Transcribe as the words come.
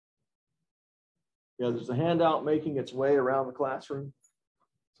Yeah, there's a handout making its way around the classroom.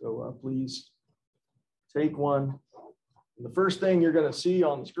 So please take one. And the first thing you're going to see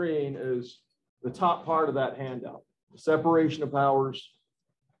on the screen is the top part of that handout, the separation of powers.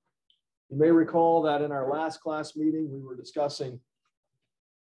 You may recall that in our last class meeting, we were discussing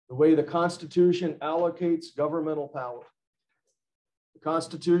the way the Constitution allocates governmental power. The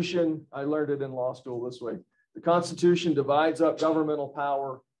Constitution, I learned it in law school this way. The Constitution divides up governmental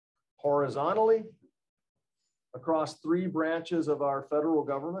power horizontally across 3 branches of our federal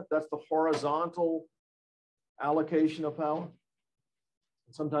government. That's the horizontal allocation of power.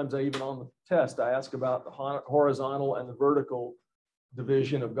 And sometimes even on the test, I ask about the horizontal and the vertical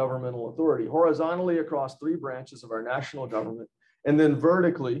division of governmental authority. Horizontally across 3 branches of our national government, and then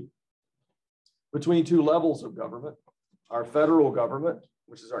vertically between 2 levels of government, our federal government,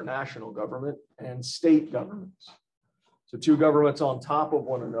 which is our national government, and state governments. So 2 governments on top of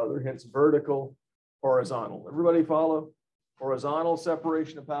one another, hence vertical, horizontal. Everybody follow? Horizontal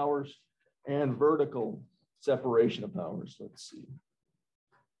separation of powers and vertical separation of powers. Let's see.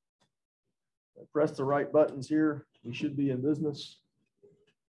 I press the right buttons here. We should be in business.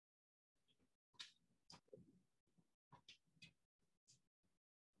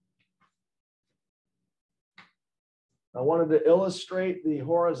 I wanted to illustrate the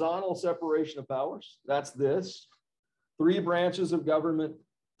horizontal separation of powers. That's this. 3 branches of government.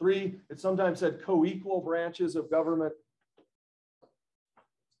 3, it's sometimes said co-equal branches of government.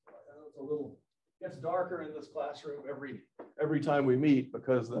 It's a little, gets darker in this classroom every time we meet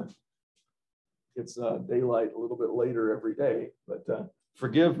because it's daylight a little bit later every day. But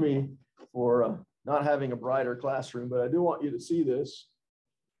forgive me for not having a brighter classroom, but I do want you to see this.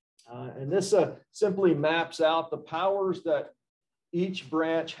 And this simply maps out the powers that each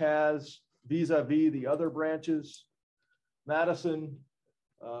branch has vis-a-vis the other branches. Madison,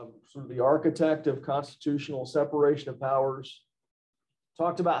 sort of the architect of constitutional separation of powers,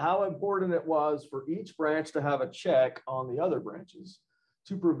 talked about how important it was for each branch to have a check on the other branches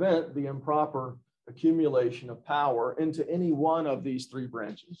to prevent the improper accumulation of power into any one of these 3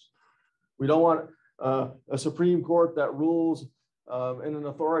 branches. We don't want a Supreme Court that rules in an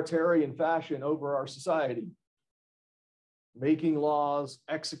authoritarian fashion over our society, making laws,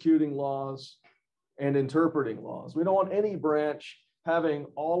 executing laws, and interpreting laws. We don't want any branch having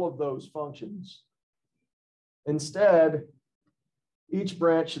all of those functions. Instead, each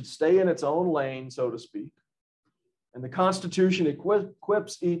branch should stay in its own lane, so to speak. And the Constitution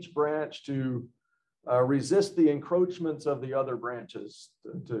equips each branch to resist the encroachments of the other branches,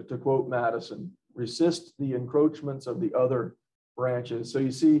 to quote Madison, resist the encroachments of the other branches. So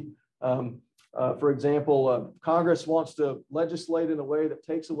you see, for example, Congress wants to legislate in a way that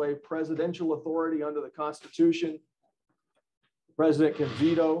takes away presidential authority under the Constitution. The president can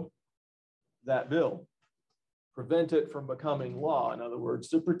veto that bill, prevent it from becoming law. In other words,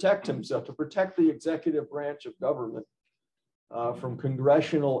 to protect himself, to protect the executive branch of government from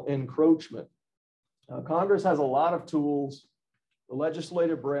congressional encroachment. Congress has a lot of tools. The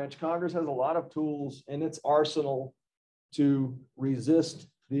legislative branch, Congress has a lot of tools in its arsenal to resist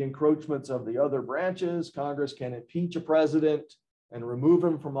the encroachments of the other branches. Congress can impeach a president and remove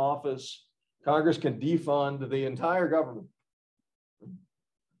him from office. Congress can defund the entire government.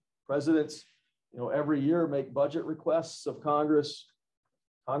 Presidents, every year make budget requests of Congress.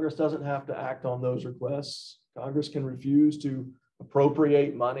 Congress doesn't have to act on those requests. Congress can refuse to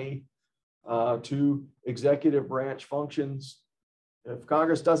appropriate money to executive branch functions. If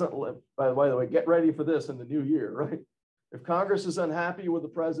Congress doesn't, by the way, get ready for this in the new year, right? If Congress is unhappy with the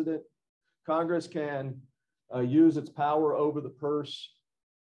president, Congress can use its power over the purse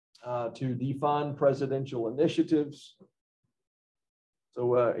to defund presidential initiatives.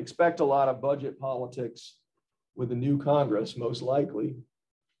 So expect a lot of budget politics with the new Congress, most likely.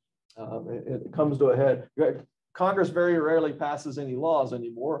 It comes to a head. Congress very rarely passes any laws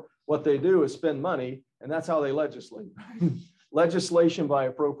anymore. What they do is spend money, and that's how they legislate. Legislation by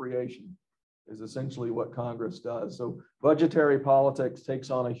appropriation is essentially what Congress does. So budgetary politics takes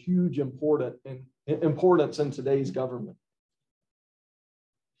on a huge importance in today's government.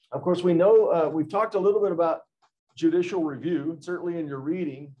 Of course, we know, we've talked a little bit about judicial review. Certainly in your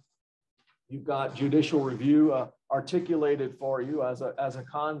reading, you've got judicial review articulated for you as a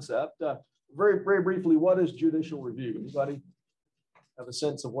concept. Very briefly, what is judicial review? Anybody have a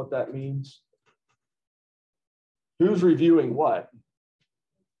sense of what that means? Who's reviewing what?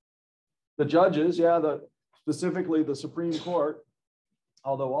 The judges, specifically the Supreme Court,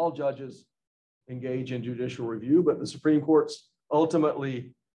 although all judges engage in judicial review, but the Supreme Court's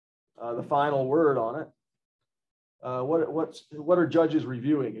ultimately the final word on it. What are judges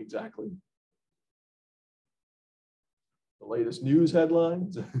reviewing exactly? the latest news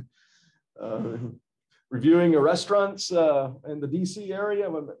headlines, reviewing restaurants in the DC area,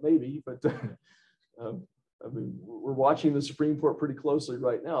 well, maybe, but I mean, we're watching the Supreme Court pretty closely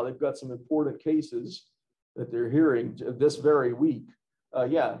right now. They've got some important cases that they're hearing this very week.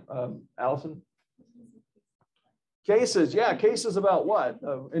 Allison? Cases, yeah, cases about what?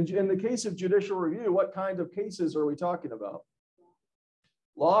 In the case of judicial review, what kind of cases are we talking about?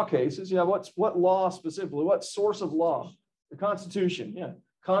 Law cases, yeah, what law specifically? What source of law? The Constitution, yeah,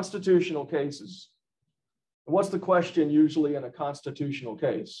 constitutional cases. And what's the question usually in a constitutional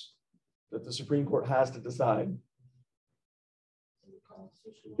case that the Supreme Court has to decide?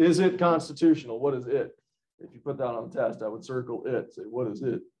 Is it constitutional? What is it? If you put that on the test, I would circle it, say, what is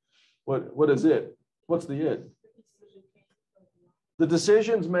it? What is it? What's the it? The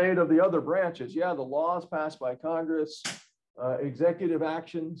decisions made of the other branches. Yeah, the laws passed by Congress, executive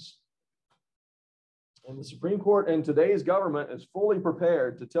actions. And the Supreme Court and today's government is fully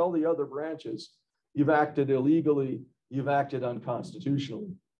prepared to tell the other branches, you've acted illegally, you've acted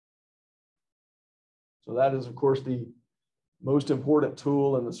unconstitutionally. So that is, of course, the most important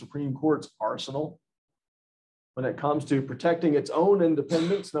tool in the Supreme Court's arsenal when it comes to protecting its own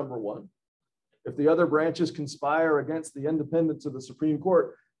independence, number one. If the other branches conspire against the independence of the Supreme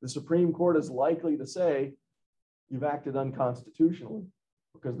Court is likely to say, you've acted unconstitutionally,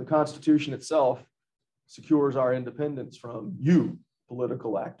 because the Constitution itself secures our independence from you,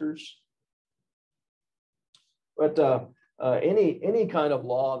 political actors. But any kind of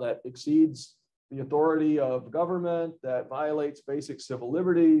law that exceeds the authority of government, that violates basic civil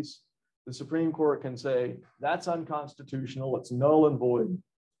liberties, the Supreme Court can say, that's unconstitutional, it's null and void.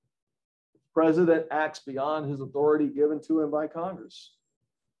 President acts beyond his authority given to him by Congress.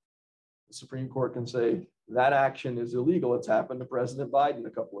 The Supreme Court can say that action is illegal. It's happened to President Biden a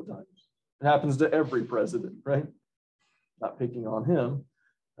couple of times. It happens to every president, right? Not picking on him.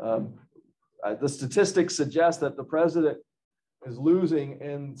 The statistics suggest that the president is losing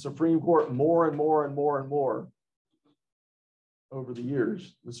in Supreme Court more and more and more and more over the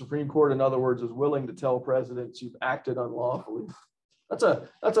years. The Supreme Court, in other words, is willing to tell presidents you've acted unlawfully. That's a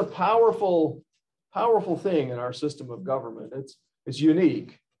powerful thing in our system of government. It's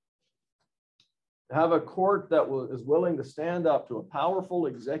unique. To have a court that is willing to stand up to a powerful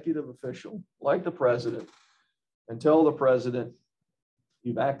executive official like the president and tell the president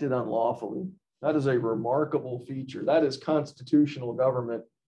you've acted unlawfully. That is a remarkable feature. That is constitutional government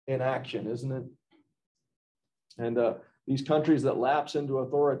in action, isn't it? And these countries that lapse into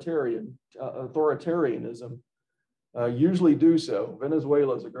authoritarianism usually do so.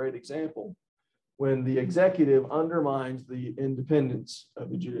 Venezuela is a great example, when the executive undermines the independence of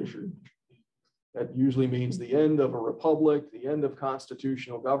the judiciary. That usually means the end of a republic, the end of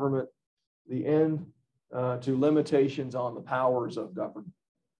constitutional government, the end to limitations on the powers of government,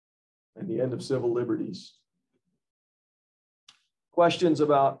 and the end of civil liberties. Questions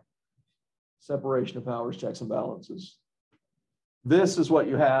about separation of powers, checks and balances. This is what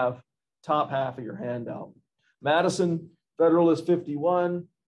you have, top half of your handout. Madison, Federalist 51,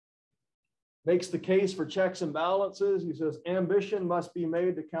 makes the case for checks and balances. He says, ambition must be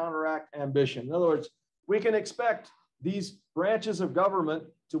made to counteract ambition. In other words, we can expect these branches of government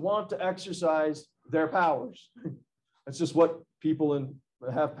to want to exercise their powers. That's just what people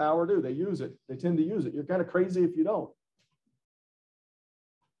that have power do. They use it. They tend to use it. You're kind of crazy if you don't.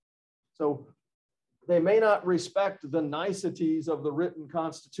 So they may not respect the niceties of the written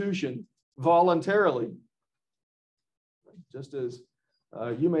Constitution voluntarily, just as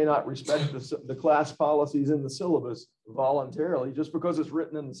you may not respect the class policies in the syllabus voluntarily. Just because it's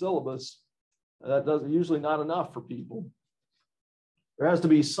written in the syllabus, that doesn't usually not enough for people. There has to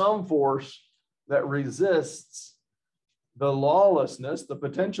be some force that resists the lawlessness, the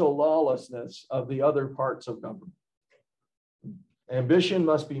potential lawlessness of the other parts of government. Ambition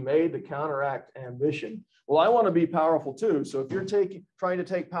must be made to counteract ambition. Well, I want to be powerful too. So if you're trying to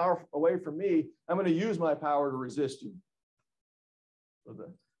take power away from me, I'm going to use my power to resist you. So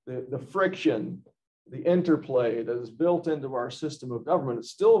the friction, the interplay that is built into our system of government is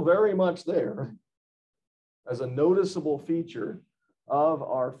still very much there as a noticeable feature of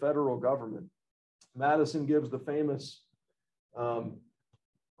our federal government. Madison gives the famous quote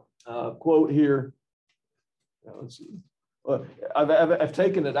here. Let's see. I've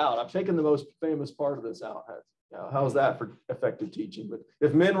taken it out. I've taken the most famous part of this out. How's that for effective teaching? But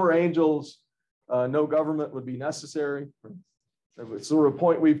if men were angels, no government would be necessary. It's sort of a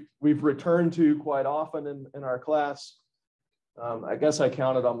point we've returned to quite often in our class. I guess I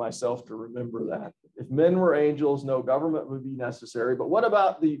counted on myself to remember that. If men were angels, no government would be necessary. But what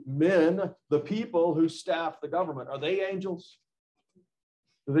about the men, the people who staff the government? Are they angels?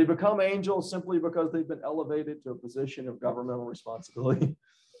 Do they become angels simply because they've been elevated to a position of governmental responsibility?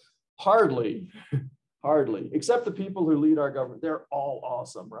 Hardly, hardly, except the people who lead our government. They're all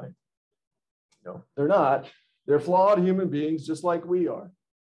awesome, right? No, they're not. They're flawed human beings just like we are.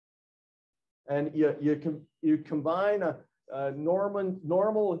 And you combine a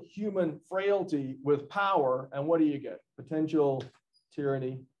normal human frailty with power, and what do you get? Potential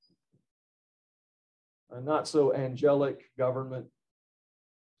tyranny, a not so angelic government.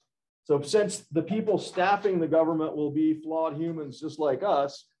 So since the people staffing the government will be flawed humans just like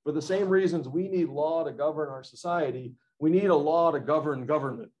us, for the same reasons we need law to govern our society, we need a law to govern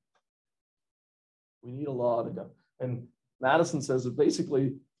government. We need a law to govern. And Madison says that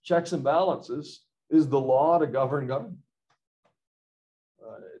basically checks and balances is the law to govern government.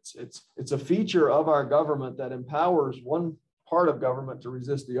 It's a feature of our government that empowers one part of government to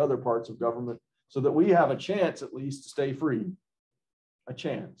resist the other parts of government so that we have a chance at least to stay free. A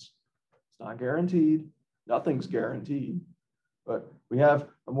chance. It's not guaranteed. Nothing's guaranteed. But we have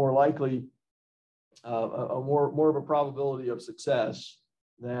a more likely, more of a probability of success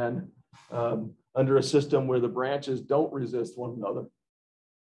than under a system where the branches don't resist one another.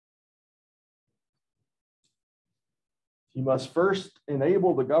 You must first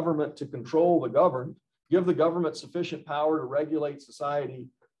enable the government to control the governed, give the government sufficient power to regulate society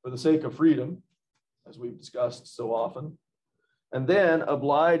for the sake of freedom, as we've discussed so often, and then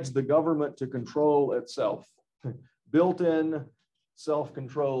oblige the government to control itself. Built-in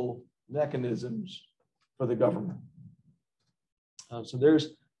self-control mechanisms for the government. So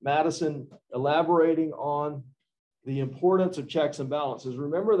there's Madison elaborating on the importance of checks and balances.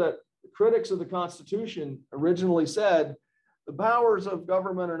 Remember that the critics of the Constitution originally said the powers of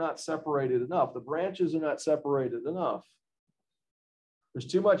government are not separated enough. The branches are not separated enough. There's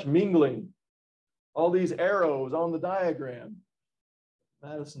too much mingling. All these arrows on the diagram.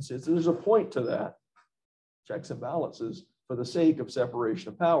 Madison says there's a point to that. Checks and balances for the sake of separation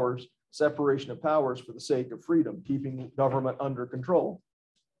of powers for the sake of freedom, keeping government under control.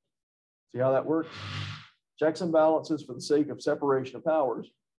 See how that works? Checks and balances for the sake of separation of powers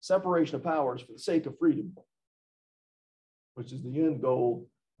for the sake of freedom, which is the end goal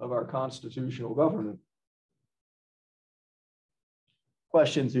of our constitutional government.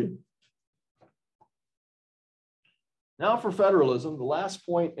 Questions here? Now for federalism, the last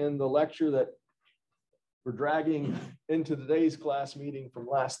point in the lecture that we're dragging into today's class meeting from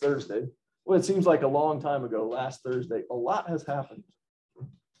last Thursday. Well, it seems like a long time ago, last Thursday. A lot has happened.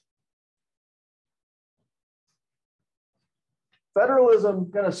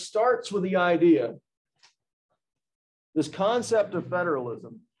 Federalism kind of starts with the idea, this concept of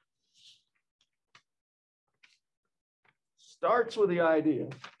federalism starts with the idea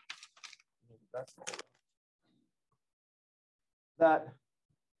that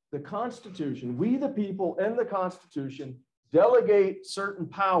the Constitution, we the people in the Constitution, delegate certain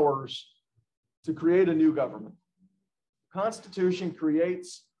powers to create a new government. The Constitution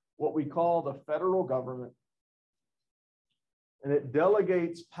creates what we call the federal government, and it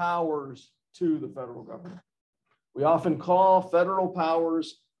delegates powers to the federal government. We often call federal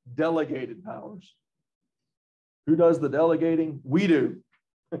powers delegated powers. Who does the delegating? We do.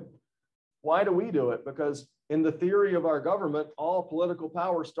 Why do we do it? Because in the theory of our government, all political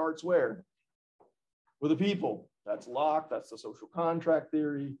power starts where? With the people. That's Locke, that's the social contract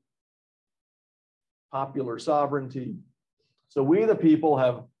theory, popular sovereignty. So we, the people,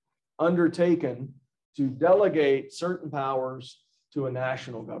 have undertaken to delegate certain powers to a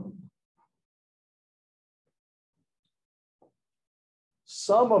national government.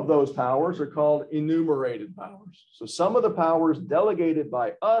 Some of those powers are called enumerated powers. So some of the powers delegated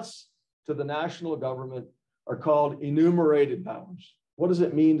by us to the national government are called enumerated powers. What does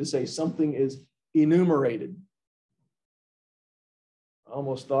it mean to say something is enumerated? I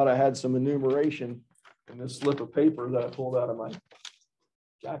almost thought I had some enumeration in this slip of paper that I pulled out of my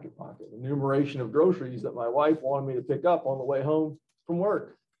jacket pocket. Enumeration of groceries that my wife wanted me to pick up on the way home from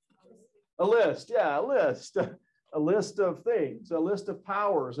work. A list, yeah, a list. A list of things, a list of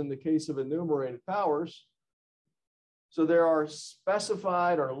powers in the case of enumerated powers. So there are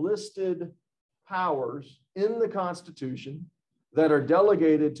specified or listed powers in the Constitution that are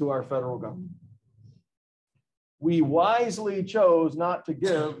delegated to our federal government. We wisely chose not to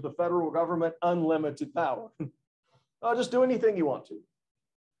give the federal government unlimited power. Oh, just do anything you want to.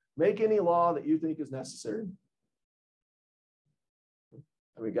 Make any law that you think is necessary.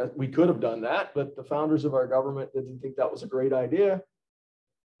 I mean, we could have done that, but the founders of our government didn't think that was a great idea.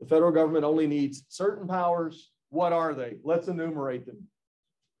 The federal government only needs certain powers. What are they? Let's enumerate them.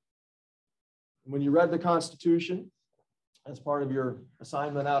 When you read the Constitution as part of your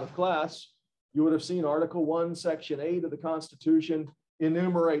assignment out of class, you would have seen Article 1, Section 8 of the Constitution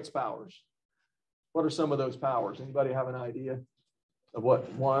enumerates powers. What are some of those powers? Anybody have an idea of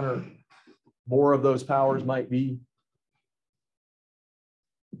what one or more of those powers might be?